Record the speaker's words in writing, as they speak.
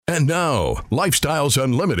And now, Lifestyles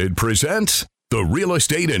Unlimited presents the Real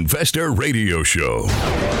Estate Investor Radio Show.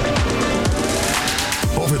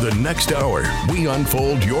 Over the next hour, we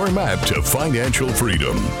unfold your map to financial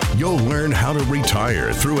freedom. You'll learn how to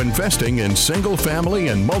retire through investing in single-family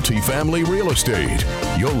and multifamily real estate.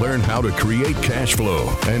 You'll learn how to create cash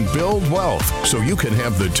flow and build wealth so you can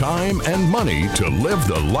have the time and money to live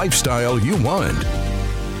the lifestyle you want.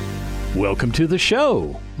 Welcome to the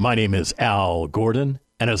show. My name is Al Gordon,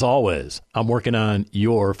 and as always, I'm working on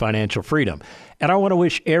your financial freedom. And I want to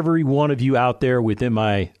wish every one of you out there within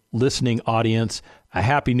my listening audience a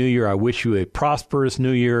happy new year. I wish you a prosperous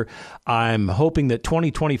new year. I'm hoping that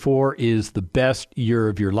 2024 is the best year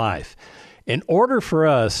of your life. In order for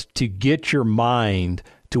us to get your mind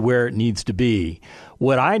to where it needs to be,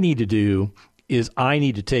 what I need to do is I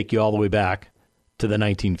need to take you all the way back to the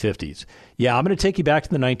 1950s. Yeah, I'm going to take you back to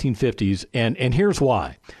the 1950s, and here's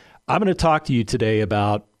why. I'm going to talk to you today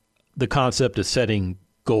about the concept of setting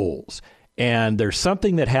goals. And there's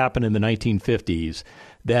something that happened in the 1950s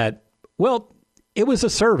that, well, it was a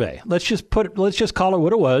survey. Let's just call it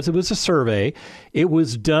what it was. It was a survey. It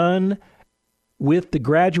was done with the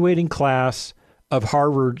graduating class of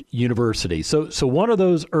Harvard University. So one of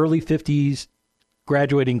those early 50s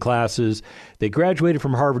graduating classes, they graduated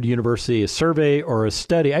from Harvard University, a survey or a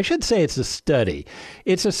study. I should say it's a study.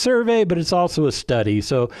 It's a survey, but it's also a study.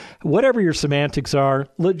 So whatever your semantics are,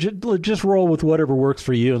 just roll with whatever works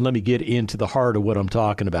for you, and let me get into the heart of what I'm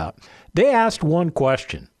talking about. They asked one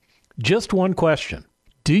question, just one question.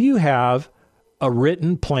 Do you have a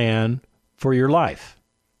written plan for your life?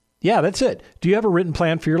 Yeah, that's it. Do you have a written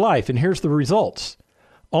plan for your life? And here's the results.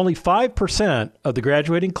 Only 5% of the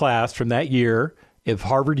graduating class from that year of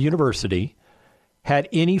Harvard University had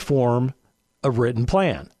any form of written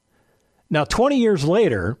plan. Now, 20 years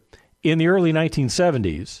later, in the early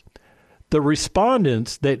 1970s, the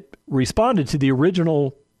respondents that responded to the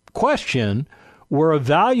original question were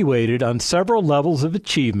evaluated on several levels of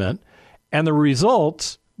achievement, and the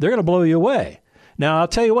results, they're going to blow you away. Now, I'll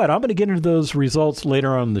tell you what, I'm going to get into those results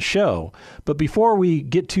later on in the show, but before we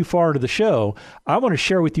get too far into the show, I want to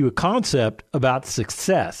share with you a concept about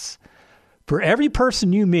success. For every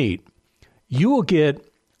person you meet, you will get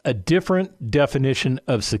a different definition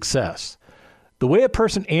of success. The way a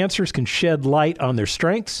person answers can shed light on their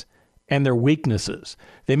strengths and their weaknesses.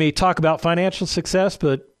 They may talk about financial success,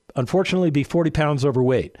 but unfortunately be 40 pounds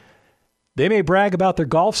overweight. They may brag about their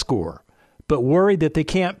golf score, but worry that they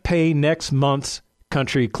can't pay next month's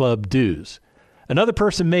country club dues. Another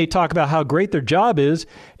person may talk about how great their job is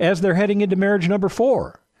as they're heading into marriage number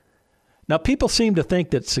 4. Now, people seem to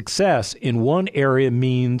think that success in one area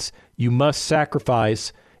means you must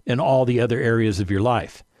sacrifice in all the other areas of your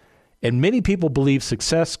life. And many people believe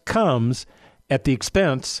success comes at the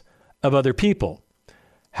expense of other people.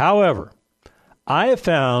 However, I have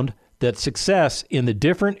found that success in the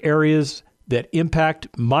different areas that impact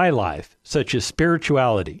my life, such as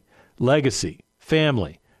spirituality, legacy,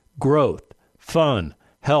 family, growth, fun,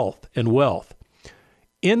 health, and wealth,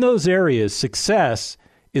 in those areas, success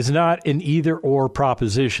is not an either-or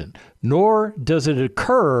proposition, nor does it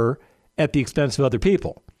occur at the expense of other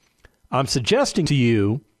people. I'm suggesting to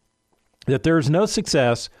you that there is no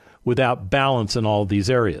success without balance in all of these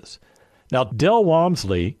areas. Now, Del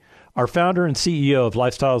Walmsley, our founder and CEO of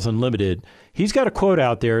Lifestyles Unlimited, he's got a quote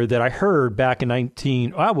out there that I heard back in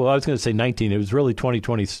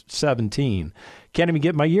 2017. Can't even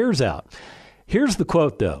get my years out. Here's the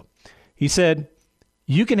quote, though. He said,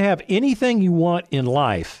 "You can have anything you want in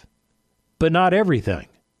life, but not everything."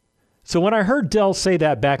 So when I heard Del say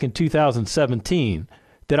that back in 2017,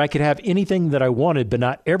 that I could have anything that I wanted, but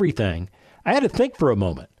not everything, I had to think for a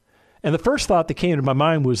moment. And the first thought that came to my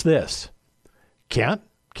mind was this: Can't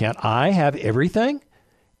I have everything?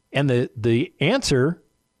 And the answer,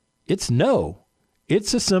 it's no.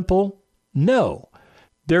 It's a simple no.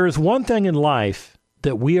 There is one thing in life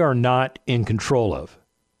that we are not in control of,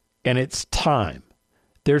 and it's time.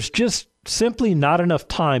 There's just simply not enough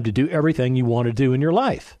time to do everything you want to do in your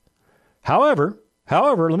life. However,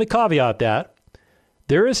 let me caveat that.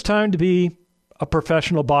 There is time to be a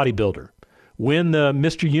professional bodybuilder, win the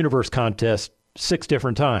Mr. Universe contest 6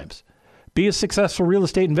 different times, be a successful real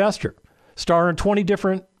estate investor, star in 20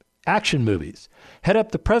 different action movies, head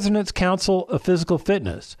up the President's Council of Physical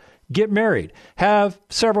Fitness, get married, have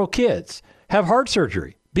several kids, have heart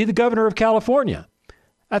surgery, be the governor of California.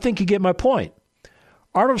 I think you get my point.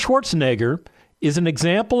 Arnold Schwarzenegger is an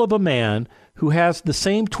example of a man who has the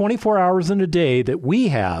same 24 hours in a day that we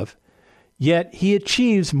have, yet he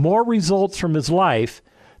achieves more results from his life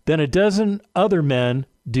than a dozen other men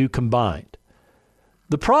do combined.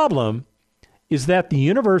 The problem is that the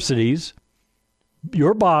universities,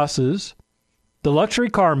 your bosses, the luxury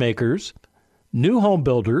car makers, new home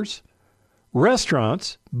builders,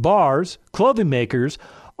 restaurants, bars, clothing makers,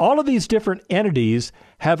 all of these different entities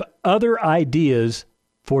have other ideas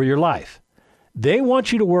for your life. They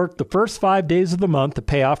want you to work the first 5 days of the month to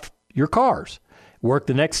pay off your cars, work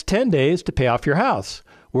the next 10 days to pay off your house,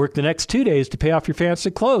 work the next 2 days to pay off your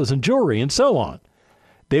fancy clothes and jewelry and so on.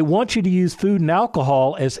 They want you to use food and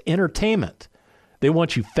alcohol as entertainment. They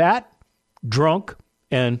want you fat, drunk,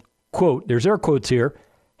 and, quote, there's air quotes here,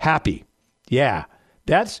 happy. Yeah,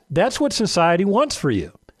 that's what society wants for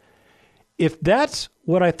you. If that's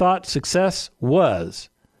what I thought success was,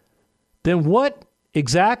 then what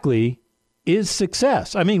exactly is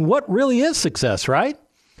success? I mean, what really is success, right?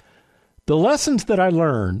 The lessons that I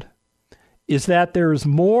learned is that there is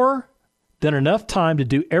more than enough time to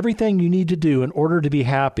do everything you need to do in order to be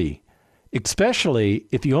happy, especially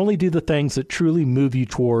if you only do the things that truly move you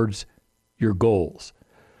towards your goals.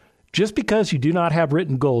 Just because you do not have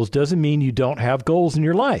written goals doesn't mean you don't have goals in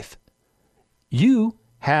your life. You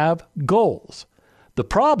have goals. The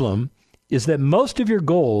problem is that most of your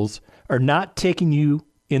goals are not taking you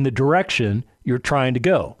in the direction you're trying to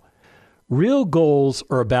go. Real goals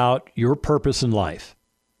are about your purpose in life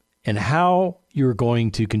and how you're going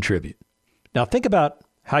to contribute. Now think about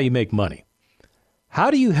how you make money. How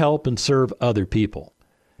do you help and serve other people?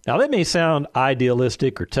 Now that may sound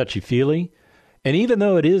idealistic or touchy-feely, and even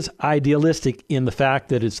though it is idealistic in the fact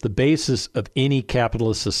that it's the basis of any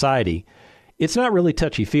capitalist society, it's not really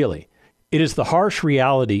touchy-feely. It is the harsh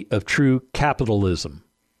reality of true capitalism.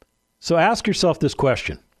 So ask yourself this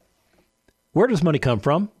question. Where does money come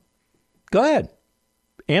from? Go ahead.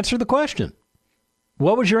 Answer the question.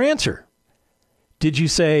 What was your answer? Did you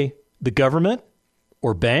say the government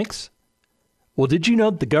or banks? Well, did you know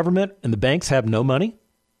that the government and the banks have no money?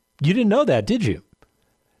 You didn't know that, did you?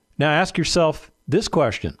 Now ask yourself this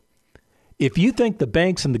question. If you think the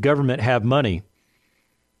banks and the government have money,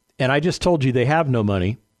 and I just told you they have no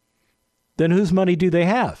money, then whose money do they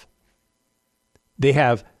have? They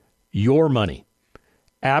have your money.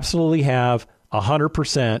 Absolutely have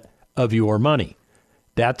 100% of your money.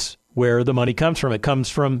 That's where the money comes from. It comes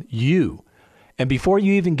from you. And before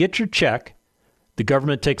you even get your check, the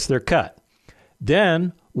government takes their cut.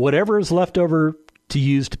 Then whatever is left over to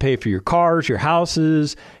use to pay for your cars, your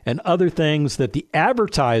houses, and other things that the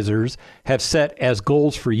advertisers have set as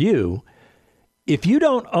goals for you, if you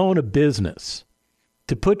don't own a business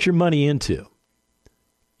to put your money into,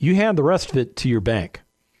 you hand the rest of it to your bank.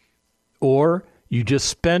 Or you just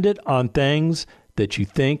spend it on things that you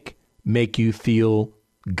think make you feel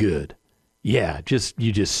good. Yeah,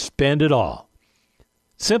 you just spend it all.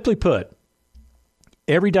 Simply put,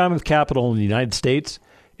 every dime of capital in the United States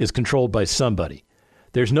is controlled by somebody.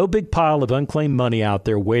 There's no big pile of unclaimed money out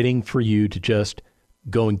there waiting for you to just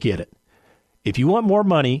go and get it. If you want more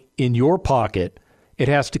money in your pocket, it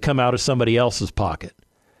has to come out of somebody else's pocket.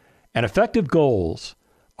 And effective goals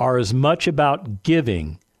are as much about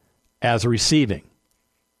giving as receiving.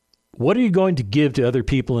 What are you going to give to other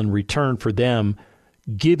people in return for them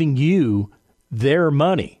giving you their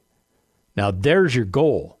money? Now, there's your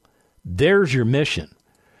goal. There's your mission.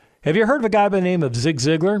 Have you heard of a guy by the name of Zig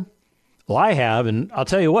Ziglar? Well, I have, and I'll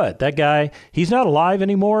tell you what, that guy, he's not alive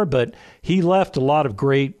anymore, but he left a lot of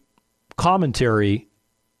great commentary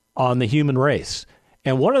on the human race.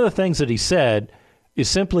 And one of the things that he said is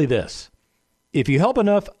simply this. If you help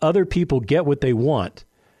enough other people get what they want,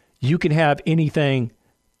 you can have anything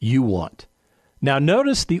you want. Now,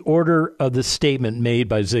 notice the order of the statement made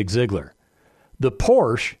by Zig Ziglar. The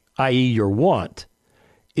Porsche, i.e. your want,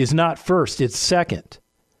 is not first, it's second.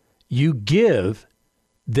 You give,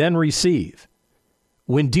 then receive.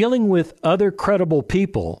 When dealing with other credible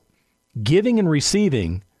people, giving and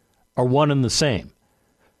receiving are one and the same.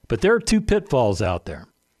 But there are two pitfalls out there.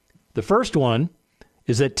 The first one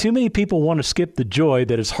is that too many people want to skip the joy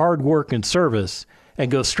that is hard work and service and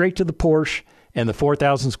go straight to the Porsche and the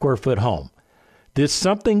 4,000 square foot home. This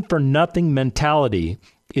something for nothing mentality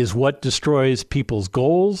is what destroys people's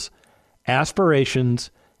goals, aspirations,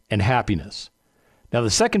 and happiness. Now, the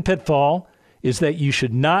second pitfall is that you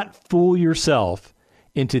should not fool yourself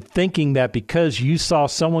into thinking that because you saw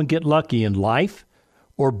someone get lucky in life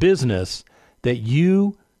or business, that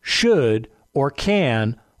you should or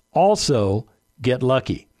can also get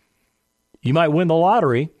lucky. You might win the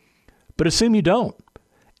lottery, but assume you don't.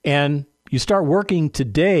 And you start working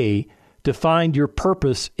today to find your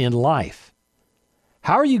purpose in life.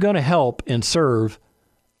 How are you going to help and serve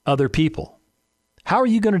other people? How are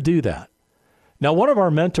you going to do that? Now, one of our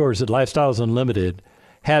mentors at Lifestyles Unlimited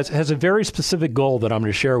has a very specific goal that I'm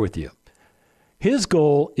going to share with you. His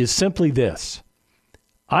goal is simply this: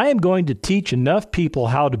 I am going to teach enough people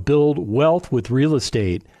how to build wealth with real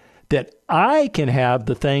estate that I can have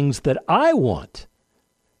the things that I want.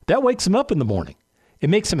 That wakes him up in the morning. It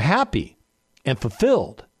makes him happy and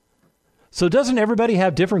fulfilled. So doesn't everybody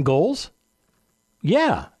have different goals?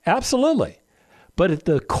 Yeah, absolutely. But at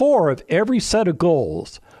the core of every set of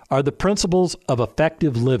goals are the principles of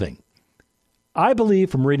effective living. I believe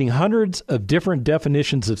from reading hundreds of different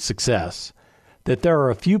definitions of success that there are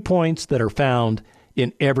a few points that are found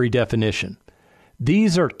in every definition.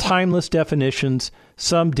 These are timeless definitions,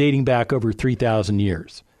 some dating back over 3,000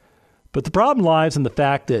 years. But the problem lies in the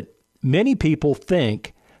fact that many people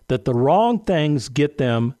think that the wrong things get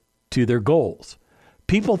them to their goals.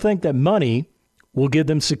 People think that money will give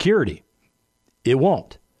them security. It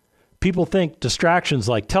won't. People think distractions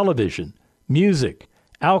like television, music,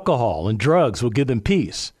 alcohol, and drugs will give them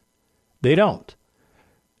peace. They don't.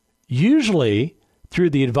 Usually, through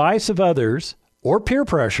the advice of others or peer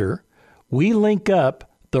pressure, we link up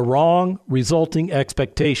the wrong resulting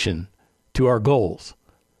expectation to our goals.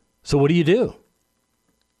 So what do?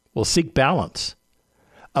 Well, seek balance.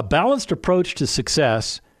 A balanced approach to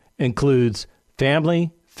success includes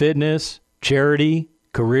family, fitness, charity,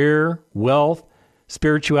 career, wealth,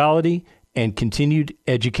 spirituality, and continued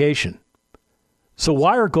education. So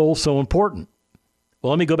why are goals so important?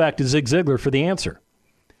 Well, let me go back to Zig Ziglar for the answer.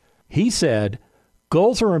 He said,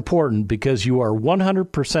 goals are important because you are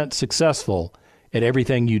 100% successful at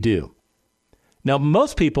everything you do. Now,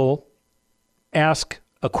 most people ask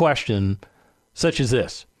a question such as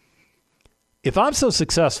this: if I'm so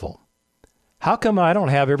successful, how come I don't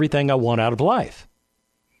have everything I want out of life?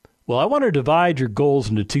 Well, I want to divide your goals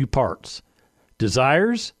into two parts: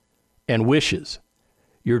 desires and wishes.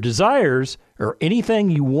 Your desires are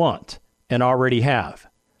anything you want and already have.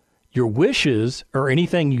 Your wishes are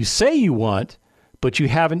anything you say you want, but you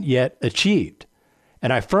haven't yet achieved.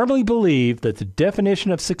 And I firmly believe that the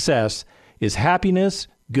definition of success is happiness,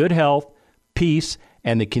 good health, peace,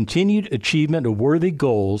 and the continued achievement of worthy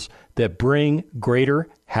goals that bring greater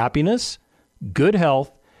happiness, good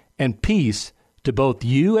health, and peace to both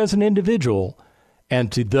you as an individual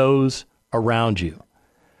and to those around you.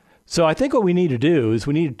 So I think what we need to do is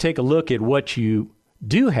we need to take a look at what you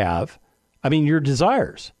do have. Your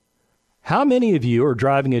desires. How many of you are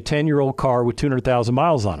driving a 10-year-old car with 200,000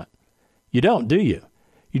 miles on it? You don't, do you?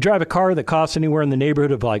 You drive a car that costs anywhere in the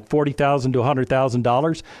neighborhood of like $40,000 to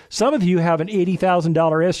 $100,000. Some of you have an $80,000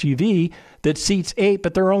 SUV that seats 8,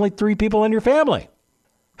 but there are only 3 people in your family.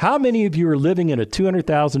 How many of you are living in a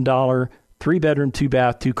 $200,000 3-bedroom,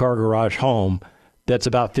 2-bath, 2-car garage home that's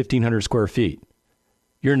about 1,500 square feet?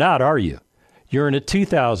 You're not, are you? You're in a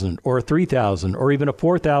 2,000 or a 3,000 or even a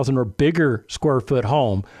 4,000 or bigger square foot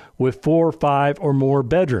home with 4, 5, or more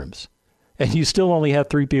bedrooms, and you still only have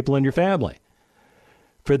 3 people in your family.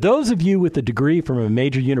 For those of you with a degree from a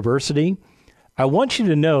major university, I want you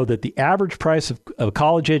to know that the average price of a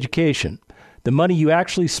college education, the money you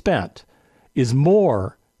actually spent, is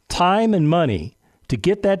more time and money to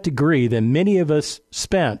get that degree than many of us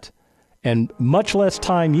spent, and much less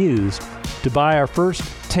time used to buy our first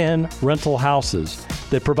 10 rental houses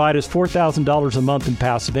that provide us $4,000 a month in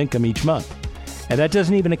passive income each month. And that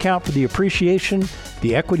doesn't even account for the appreciation,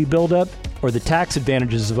 the equity buildup, or the tax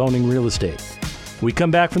advantages of owning real estate. When we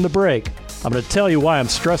come back from the break, I'm going to tell you why I'm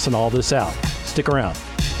stressing all this out. Stick around.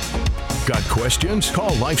 Got questions?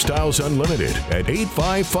 Call Lifestyles Unlimited at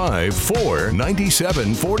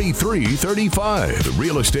 855-497-4335. The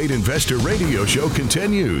Real Estate Investor Radio Show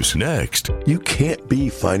continues next. You can't be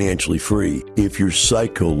financially free if you're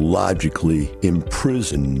psychologically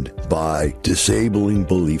imprisoned by disabling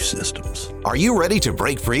belief systems. Are you ready to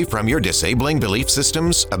break free from your disabling belief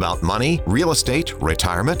systems about money, real estate,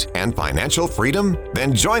 retirement, and financial freedom?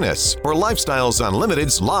 Then join us for Lifestyles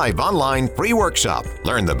Unlimited's live online free workshop.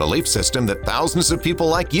 Learn the belief system that thousands of people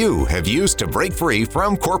like you have used to break free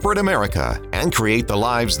from corporate America and create the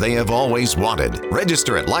lives they have always wanted.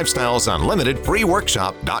 Register at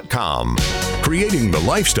lifestylesunlimitedfreeworkshop.com. Creating the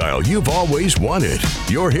lifestyle you've always wanted.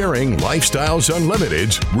 You're hearing Lifestyles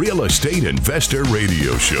Unlimited's Real Estate Investor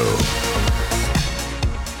Radio Show.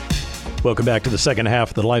 Welcome back to the second half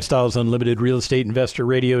of the Lifestyles Unlimited Real Estate Investor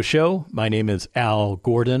Radio Show. My name is Al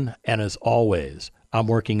Gordon, and as always, I'm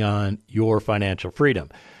working on your financial freedom.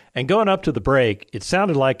 And going up to the break, it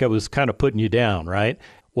sounded like I was kind of putting you down, right?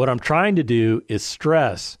 What I'm trying to do is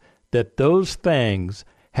stress that those things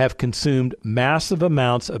have consumed massive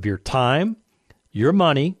amounts of your time, your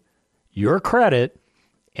money, your credit,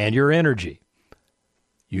 and your energy.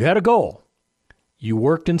 You had a goal. You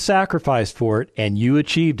worked and sacrificed for it, and you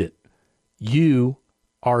achieved it. You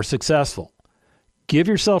are successful. Give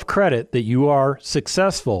yourself credit that you are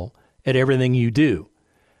successful at everything you do.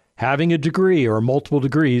 Having a degree or multiple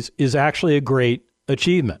degrees is actually a great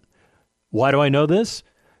achievement. Why do I know this?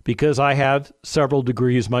 Because I have several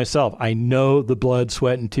degrees myself. I know the blood,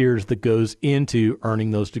 sweat, and tears that goes into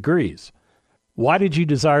earning those degrees. Why did you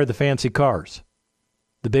desire the fancy cars,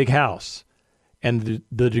 the big house, and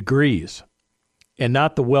the degrees, and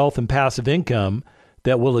not the wealth and passive income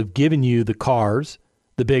that will have given you the cars,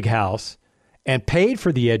 the big house, and paid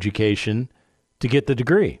for the education to get the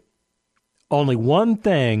degree? Only one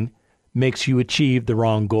thing makes you achieve the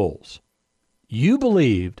wrong goals. You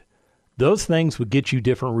believed those things would get you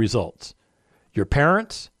different results. Your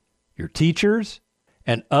parents, your teachers,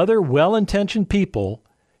 and other well-intentioned people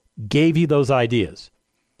gave you those ideas.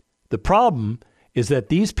 The problem is that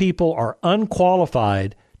these people are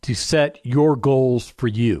unqualified to set your goals for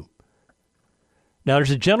you. Now,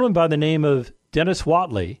 there's a gentleman by the name of Dennis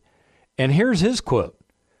Waitley, and here's his quote.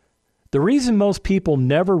 The reason most people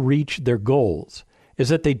never reach their goals is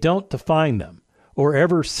that they don't define them or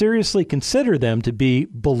ever seriously consider them to be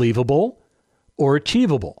believable or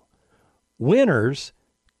achievable. Winners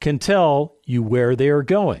can tell you where they are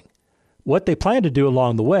going, what they plan to do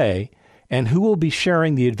along the way, and who will be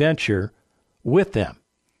sharing the adventure with them.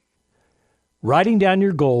 Writing down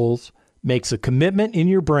your goals makes a commitment in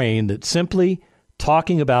your brain that simply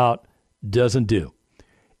talking about doesn't do.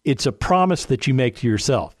 It's a promise that you make to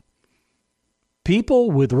yourself. People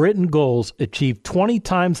with written goals achieve 20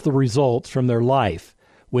 times the results from their life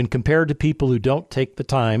when compared to people who don't take the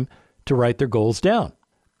time to write their goals down.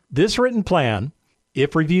 This written plan,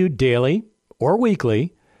 if reviewed daily or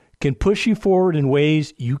weekly, can push you forward in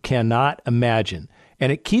ways you cannot imagine,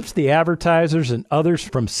 and it keeps the advertisers and others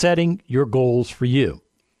from setting your goals for you.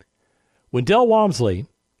 When Del Walmsley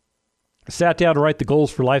sat down to write the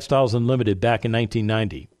goals for Lifestyles Unlimited back in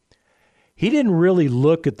 1990, he didn't really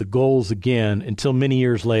look at the goals again until many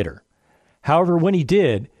years later. However, when he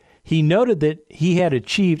did, he noted that he had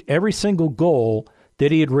achieved every single goal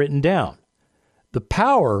that he had written down. The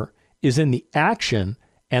power is in the action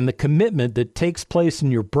and the commitment that takes place in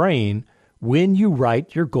your brain when you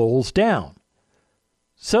write your goals down.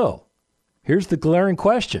 So, here's the glaring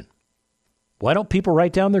question. Why don't people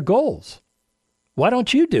write down their goals? Why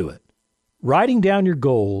don't you do it? Writing down your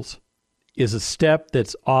goals is a step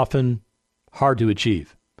that's often hard to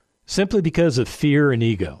achieve, simply because of fear and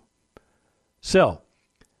ego. So,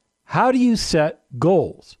 how do you set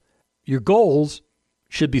goals? Your goals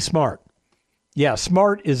should be SMART. Yeah,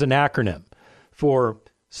 SMART is an acronym for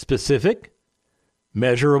specific,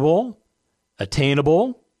 measurable,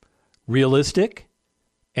 attainable, realistic,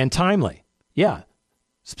 and timely. Yeah,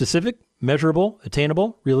 specific, measurable,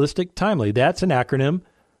 attainable, realistic, timely. That's an acronym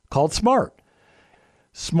called SMART.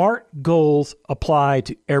 SMART goals apply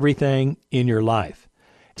to everything in your life.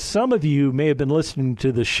 Some of you may have been listening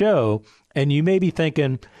to the show and you may be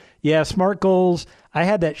thinking, yeah, SMART goals, I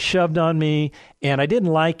had that shoved on me and I didn't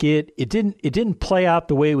like it. It didn't play out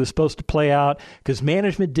the way it was supposed to play out because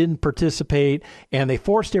management didn't participate and they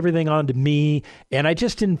forced everything onto me and I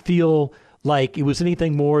just didn't feel like it was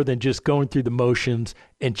anything more than just going through the motions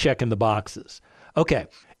and checking the boxes. Okay,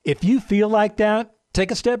 if you feel like that,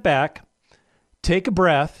 take a step back. Take a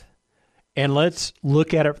breath, and let's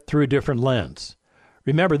look at it through a different lens.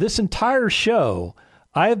 Remember, this entire show,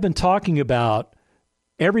 I have been talking about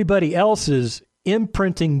everybody else's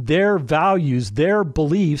imprinting their values, their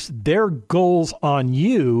beliefs, their goals on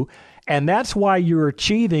you, and that's why you're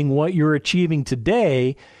achieving what you're achieving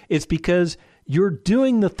today. It's because you're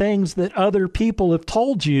doing the things that other people have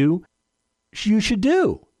told you should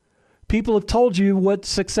do. People have told you what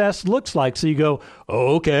success looks like. So you go,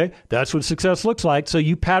 oh, okay, that's what success looks like. So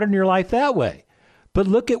you pattern your life that way. But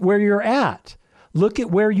look at where you're at. Look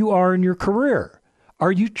at where you are in your career.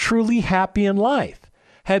 Are you truly happy in life?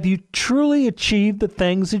 Have you truly achieved the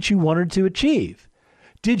things that you wanted to achieve?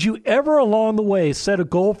 Did you ever along the way set a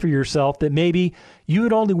goal for yourself that maybe you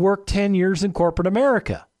would only work 10 years in corporate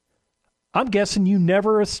America? I'm guessing you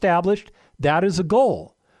never established that as a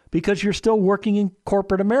goal because you're still working in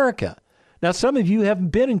corporate America. Now, some of you haven't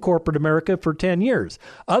been in corporate America for 10 years.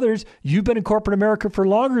 Others, you've been in corporate America for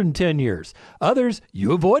longer than 10 years. Others,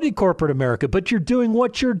 you avoided corporate America, but you're doing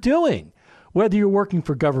what you're doing. Whether you're working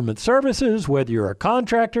for government services, whether you're a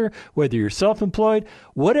contractor, whether you're self-employed,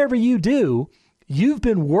 whatever you do, you've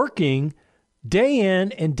been working day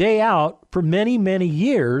in and day out for many, many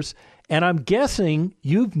years, and I'm guessing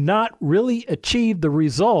you've not really achieved the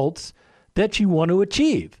results that you want to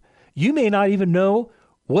achieve. You may not even know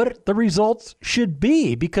what the results should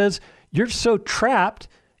be because you're so trapped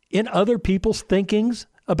in other people's thinkings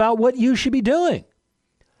about what you should be doing.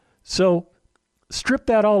 So strip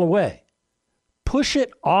that all away. Push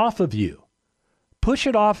it off of you. Push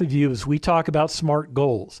it off of you as we talk about SMART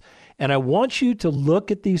goals. And I want you to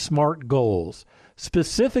look at these SMART goals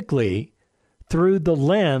specifically through the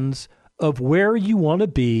lens of where you want to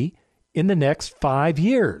be in the next 5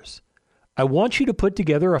 years. I want you to put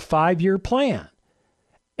together a 5-year plan.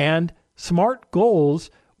 And SMART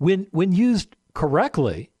goals, when used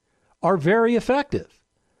correctly, are very effective.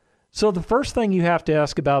 So the first thing you have to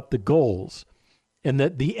ask about the goals, and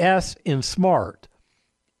that the S in SMART,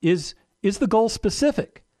 is the goal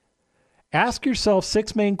specific? Ask yourself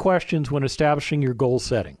 6 main questions when establishing your goal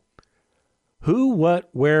setting. Who, what,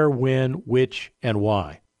 where, when, which, and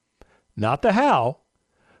why. Not the how,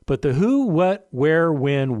 but the who, what, where,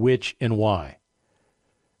 when, which, and why.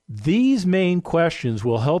 These main questions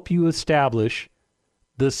will help you establish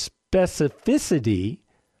the specificity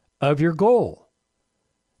of your goal.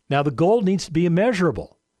 Now, the goal needs to be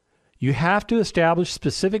immeasurable. You have to establish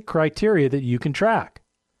specific criteria that you can track.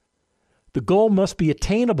 The goal must be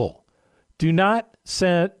attainable. Do not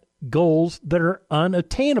set goals that are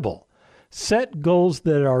unattainable. Set goals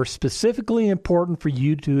that are specifically important for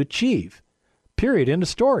you to achieve. Period. End of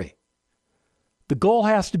story. The goal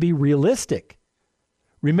has to be realistic.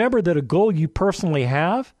 Remember that a goal you personally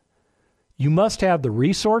have, you must have the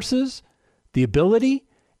resources, the ability,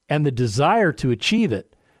 and the desire to achieve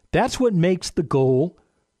it. That's what makes the goal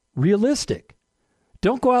realistic.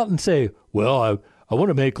 Don't go out and say, well, I want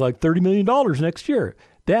to make like $30 million next year.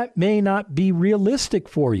 That may not be realistic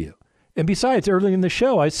for you. And besides, early in the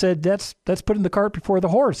show, I said that's putting the cart before the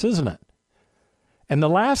horse, isn't it? And the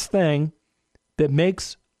last thing that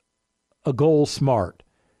makes a goal SMART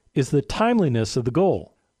is the timeliness of the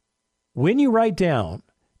goal. When you write down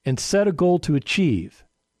and set a goal to achieve,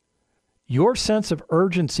 your sense of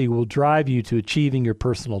urgency will drive you to achieving your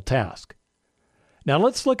personal task. Now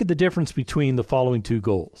let's look at the difference between the following 2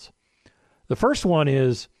 goals. The first one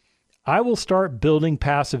is, I will start building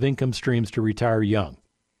passive income streams to retire young.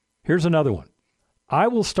 Here's another one. I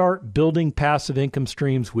will start building passive income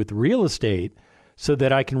streams with real estate so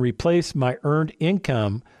that I can replace my earned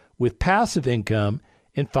income with passive income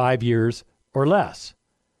in 5 years or less.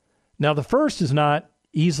 Now, the first is not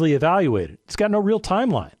easily evaluated. It's got no real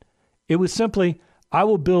timeline. It was simply, I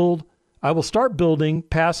will start building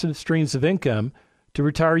passive streams of income to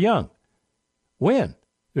retire young. When?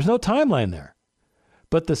 There's no timeline there.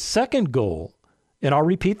 But the second goal, and I'll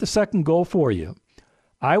repeat the second goal for you,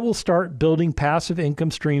 I will start building passive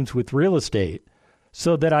income streams with real estate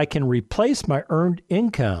so that I can replace my earned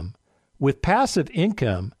income with passive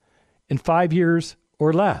income in 5 years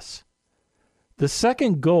or less. The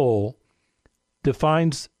second goal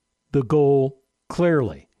defines the goal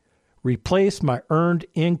clearly. Replace my earned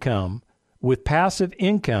income with passive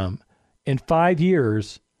income in 5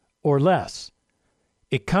 years or less.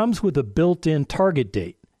 It comes with a built-in target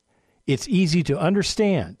date. It's easy to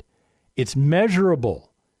understand. It's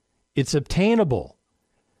measurable. It's obtainable.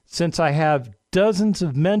 Since I have dozens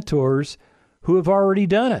of mentors who have already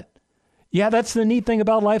done it. Yeah, that's the neat thing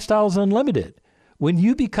about Lifestyles Unlimited. When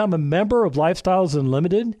you become a member of Lifestyles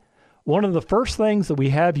Unlimited, one of the first things that we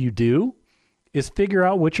have you do is figure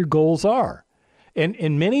out what your goals are.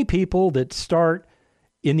 And many people that start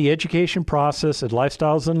in the education process at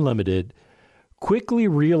Lifestyles Unlimited quickly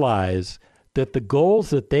realize that the goals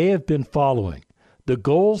that they have been following, the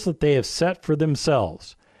goals that they have set for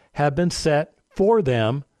themselves, have been set for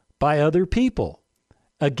them by other people.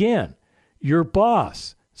 Again, your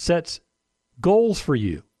boss sets goals for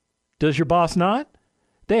you. Does your boss not?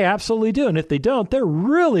 They absolutely do. And if they don't, they're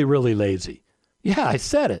really, really lazy. Yeah, I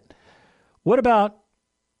said it. What about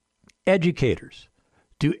educators?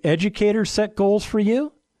 Do educators set goals for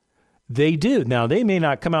you? They do. Now, they may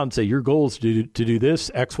not come out and say your goal is to do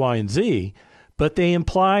this, X, Y, and Z, but they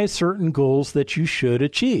imply certain goals that you should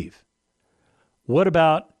achieve. What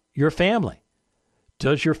about your family?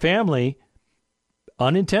 Does your family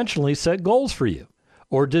unintentionally set goals for you?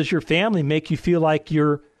 Or does your family make you feel like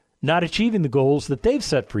you're not achieving the goals that they've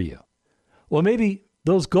set for you? Well, maybe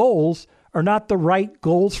those goals are not the right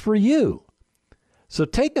goals for you. So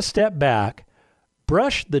take a step back,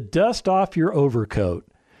 brush the dust off your overcoat,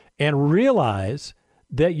 and realize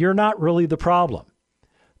that you're not really the problem.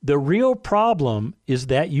 The real problem is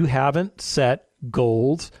that you haven't set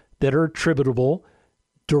goals that are attributable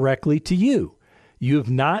directly to you. You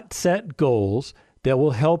have not set goals that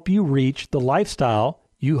will help you reach the lifestyle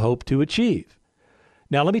you hope to achieve.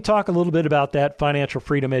 Now, let me talk a little bit about that financial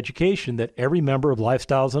freedom education that every member of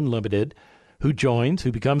Lifestyles Unlimited who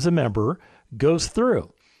becomes a member, goes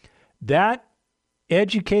through. That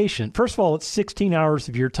education, first of all, it's 16 hours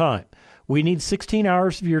of your time. We need 16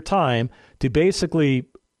 hours of your time to basically,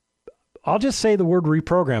 I'll just say the word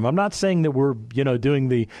reprogram. I'm not saying that we're, doing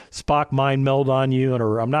the Spock mind meld on you,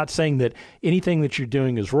 or I'm not saying that anything that you're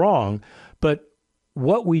doing is wrong, but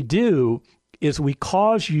what we do is we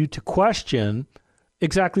cause you to question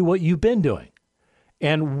exactly what you've been doing.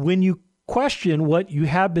 And when you question what you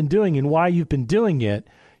have been doing and why you've been doing it,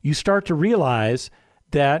 you start to realize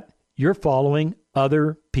that you're following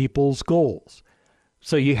other people's goals.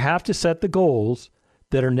 So you have to set the goals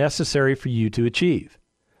that are necessary for you to achieve.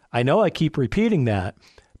 I know I keep repeating that,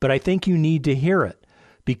 but I think you need to hear it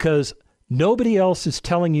because nobody else is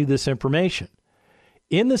telling you this information.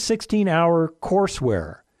 In the 16-hour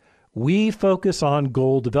courseware, we focus on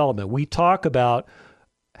goal development. We talk about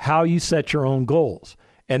how you set your own goals.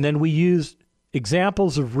 And then we use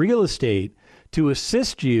examples of real estate to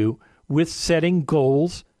assist you with setting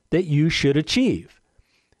goals that you should achieve.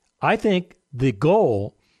 I think the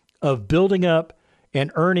goal of building up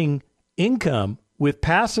and earning income with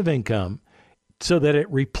passive income so that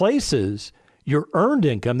it replaces your earned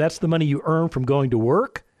income, that's the money you earn from going to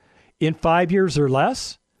work, in 5 years or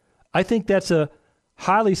less, I think that's a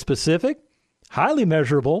highly specific, highly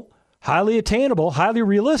measurable, highly attainable, highly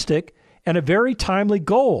realistic, and a very timely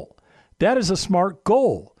goal. That is a smart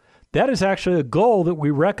goal. That is actually a goal that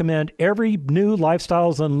we recommend every new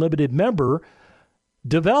Lifestyles Unlimited member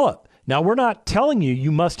develop. Now, we're not telling you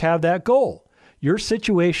you must have that goal. Your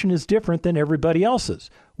situation is different than everybody else's.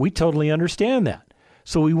 We totally understand that.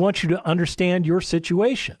 So we want you to understand your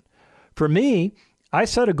situation. For me, I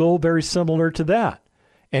set a goal very similar to that.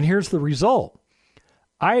 And here's the result.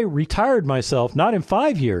 I retired myself not in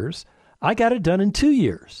 5 years. I got it done in 2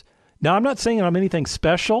 years. Now, I'm not saying I'm anything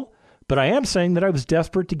special, but I am saying that I was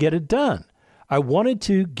desperate to get it done. I wanted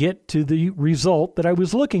to get to the result that I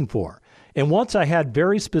was looking for. And once I had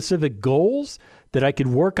very specific goals that I could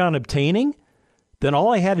work on obtaining, then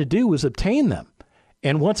all I had to do was obtain them.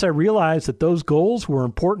 And once I realized that those goals were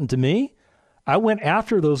important to me, I went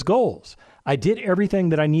after those goals. I did everything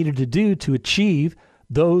that I needed to do to achieve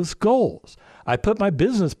those goals. I put my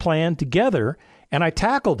business plan together and I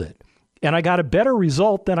tackled it. And I got a better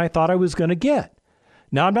result than I thought I was going to get.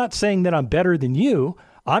 Now, I'm not saying that I'm better than you.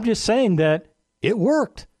 I'm just saying that it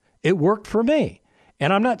worked. It worked for me.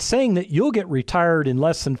 And I'm not saying that you'll get retired in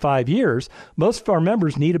less than 5 years. Most of our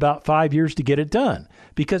members need about 5 years to get it done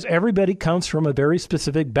because everybody comes from a very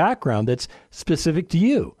specific background that's specific to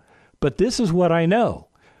you. But this is what I know.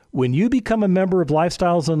 When you become a member of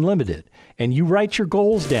Lifestyles Unlimited and you write your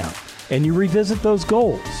goals down and you revisit those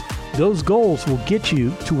goals will get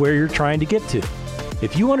you to where you're trying to get to.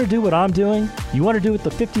 If you want to do what I'm doing, you want to do what the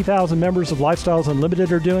 50,000 members of Lifestyles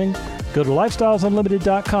Unlimited are doing, go to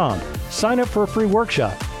lifestylesunlimited.com, sign up for a free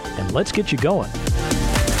workshop, and let's get you going.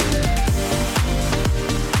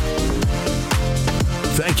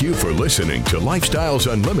 Thank you for listening to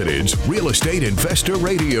Lifestyles Unlimited's Real Estate Investor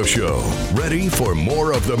Radio Show. Ready for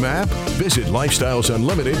more of the map? Visit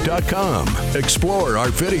lifestylesunlimited.com. Explore our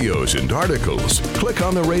videos and articles. Click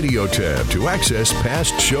on the radio tab to access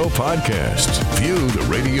past show podcasts. View the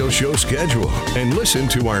radio show schedule and listen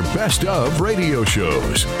to our best of radio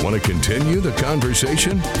shows. Want to continue the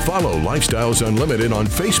conversation? Follow Lifestyles Unlimited on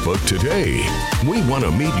Facebook today. We want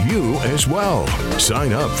to meet you as well.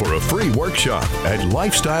 Sign up for a free workshop at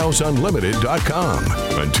lifestylesunlimited.com.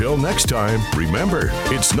 Until next time, remember,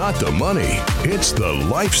 it's not the money, it's the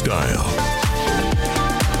lifestyle.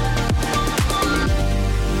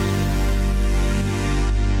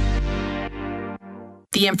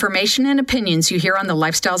 The information and opinions you hear on the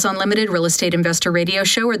Lifestyles Unlimited Real Estate Investor Radio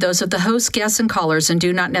Show are those of the hosts, guests, and callers and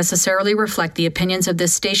do not necessarily reflect the opinions of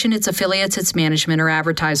this station, its affiliates, its management, or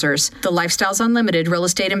advertisers. The Lifestyles Unlimited Real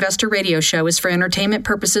Estate Investor Radio Show is for entertainment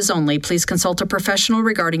purposes only. Please consult a professional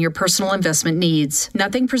regarding your personal investment needs.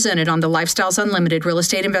 Nothing presented on the Lifestyles Unlimited Real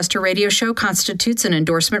Estate Investor Radio Show constitutes an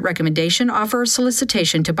endorsement, recommendation, offer, or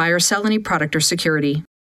solicitation to buy or sell any product or security.